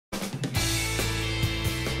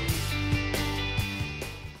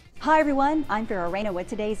Hi everyone, I'm Farrah Reyna with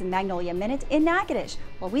today's Magnolia Minute in Natchitoches,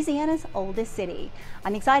 Louisiana's oldest city.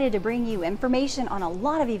 I'm excited to bring you information on a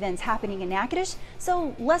lot of events happening in Natchitoches,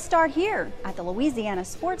 so let's start here at the Louisiana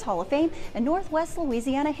Sports Hall of Fame and Northwest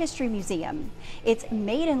Louisiana History Museum. Its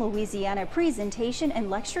Made in Louisiana presentation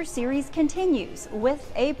and lecture series continues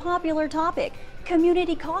with a popular topic,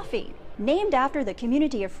 community coffee. Named after the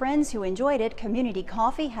community of friends who enjoyed it, Community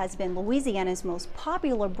Coffee has been Louisiana's most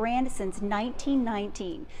popular brand since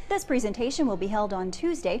 1919. This presentation will be held on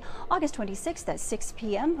Tuesday, August 26th at 6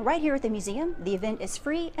 p.m. right here at the museum. The event is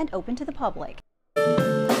free and open to the public.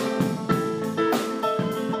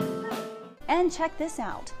 And check this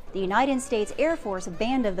out. The United States Air Force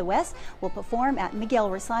Band of the West will perform at Miguel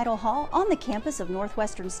Recital Hall on the campus of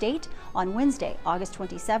Northwestern State on Wednesday, August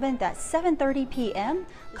 27th at 7:30 p.m.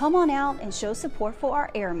 Come on out and show support for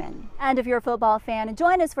our airmen. And if you're a football fan,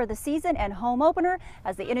 join us for the season and home opener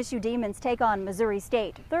as the NSU Demons take on Missouri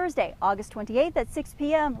State Thursday, August 28th at 6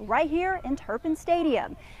 p.m. right here in Turpin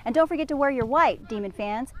Stadium. And don't forget to wear your white, Demon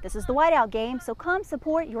fans. This is the whiteout game, so come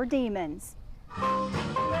support your Demons.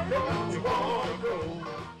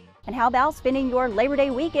 And how about spending your Labor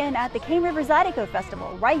Day weekend at the Cane River Zydeco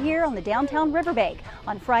Festival right here on the downtown riverbank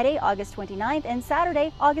on Friday, August 29th and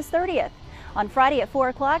Saturday, August 30th. On Friday at 4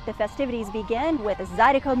 o'clock, the festivities begin with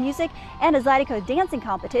Zydeco music and a Zydeco dancing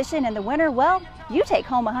competition, and the winner, well, you take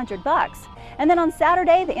home $100. And then on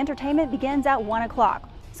Saturday, the entertainment begins at 1 o'clock.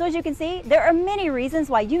 So as you can see, there are many reasons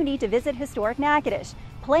why you need to visit historic Natchitoches.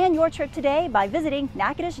 Plan your trip today by visiting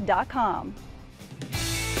Natchitoches.com.